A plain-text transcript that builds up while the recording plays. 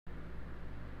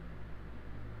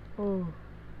Oh,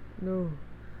 no.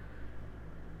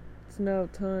 It's now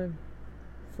time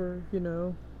for,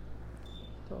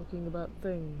 talking about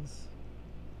things.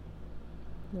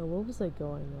 Now, what was I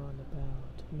going on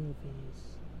about?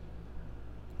 Movies.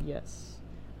 Yes,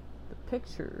 the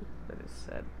picture that is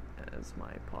set as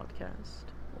my podcast,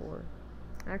 or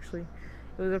actually,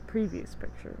 it was a previous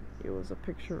picture. It was a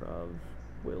picture of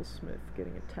Will Smith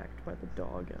getting attacked by the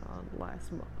dog on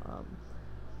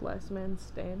Last Man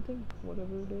Standing,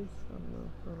 whatever it is. I don't know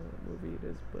what movie it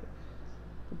is, but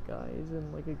the guy is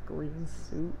in like a green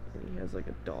suit and he has like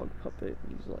a dog puppet.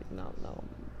 And he's like nom nom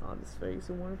on his face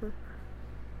and whatever.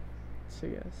 So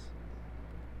yes,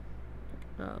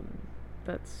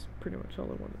 that's pretty much all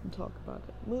I wanted to talk about.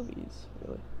 Movies,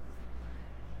 really.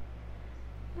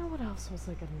 Now, what else was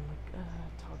I gonna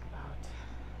talk about?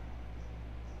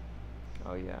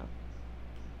 Oh yeah.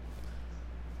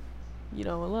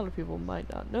 A lot of people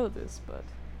might not know this, but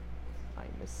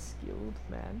I'm a skilled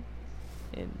man,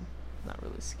 and not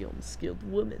really skilled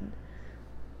woman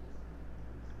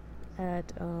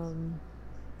at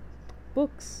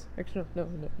books. Actually, no,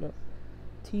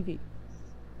 TV.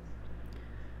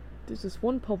 There's this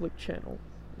one public channel,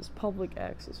 this public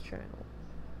access channel,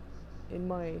 in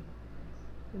my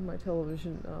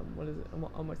television. What is it?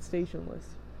 On my station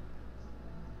list.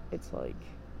 It's like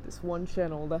this one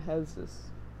channel that has this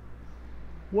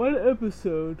one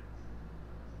episode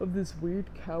of this weird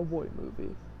cowboy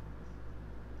movie,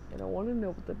 and I want to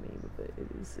know what the name of it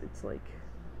is. It's like,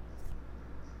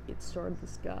 it starred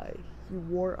this guy. He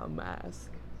wore a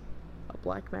mask, a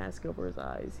black mask over his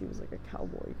eyes. He was like a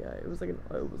cowboy guy. It was like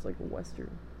a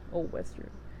western, old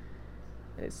western,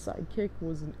 and his sidekick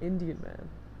was an Indian man,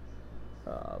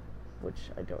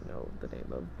 which I don't know the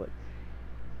name of, but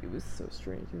it was so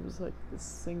strange. It was like this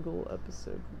single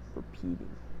episode repeating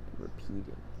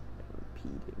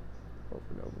over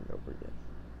and over and over again.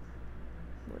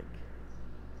 Like,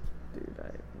 dude, I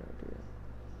have no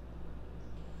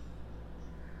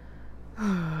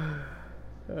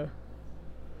idea.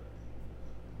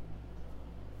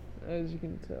 As you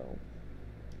can tell,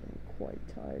 I'm quite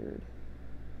tired.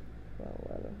 Well,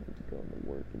 I don't have to go into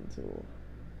work until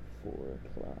 4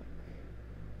 o'clock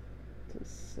to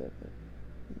 7.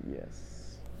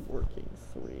 Yes, working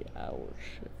 3-hour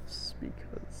shifts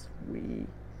because we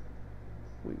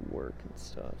work and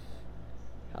stuff.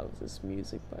 How's this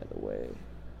music, by the way?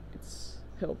 It's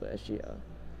Helvetia.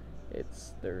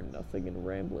 It's their Nothing and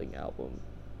Rambling album.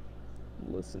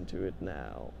 Listen to it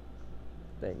now.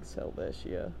 Thanks,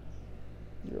 Helvetia.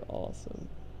 You're awesome.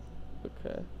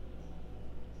 Okay.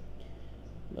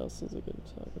 What else is it gonna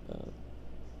talk about?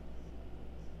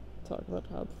 Talk about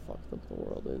how fucked up the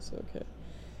world is. Okay.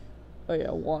 Oh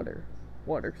yeah, water.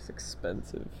 Water's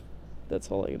expensive. That's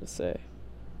all I gotta say.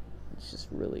 It's just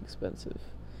really expensive.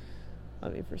 I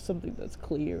mean, for something that's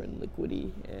clear and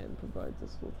liquidy and provides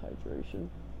us with hydration,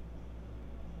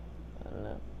 I don't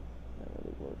know. Not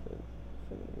really worth it,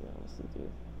 if I'm gonna be honest with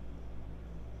you.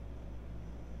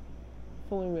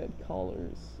 If only we had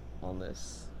callers on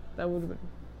this, that would be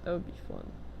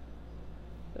fun.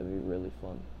 That'd be really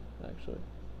fun, actually.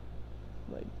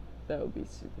 Like, that would be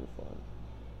super fun.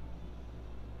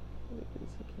 I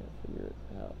guess I can't figure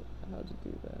out how to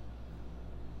do that.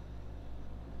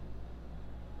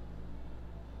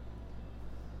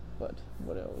 But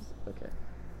what else? Okay.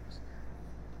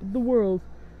 The world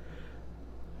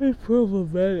is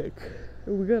problematic,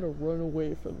 and we gotta run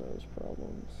away from those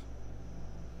problems.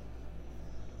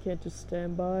 Can't just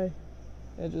stand by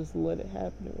and just let it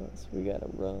happen to us. We gotta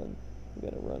run. We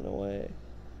gotta run away.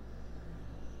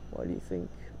 Why do you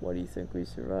think we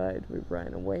survived? We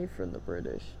ran away from the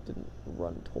British, didn't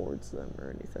run towards them or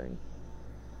anything.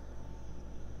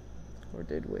 Or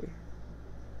did we?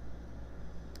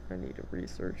 I need to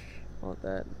research on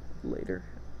that later,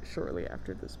 shortly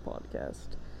after this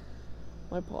podcast.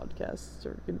 My podcasts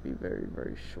are going to be very,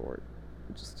 very short,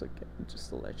 just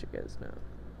to let you guys know,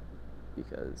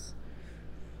 because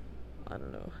I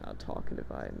don't know how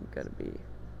talkative I'm going to be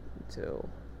until,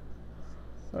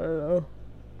 I don't know,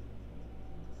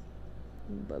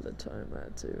 by the time I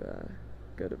have to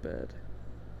go to bed,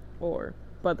 or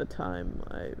by the time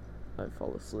I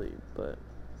fall asleep. But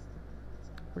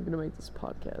we're gonna make this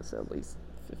podcast at least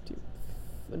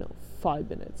 5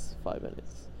 minutes.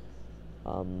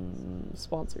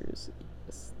 Sponsors.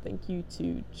 Yes, thank you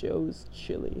to Joe's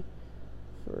Chili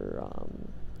for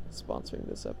sponsoring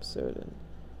this episode and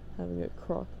having a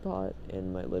crock pot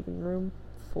in my living room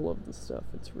full of the stuff.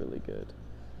 It's really good.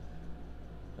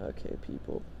 Okay,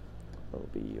 people. I'll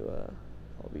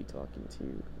be talking to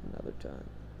you another time.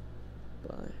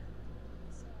 Bye.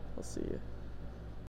 I'll see you.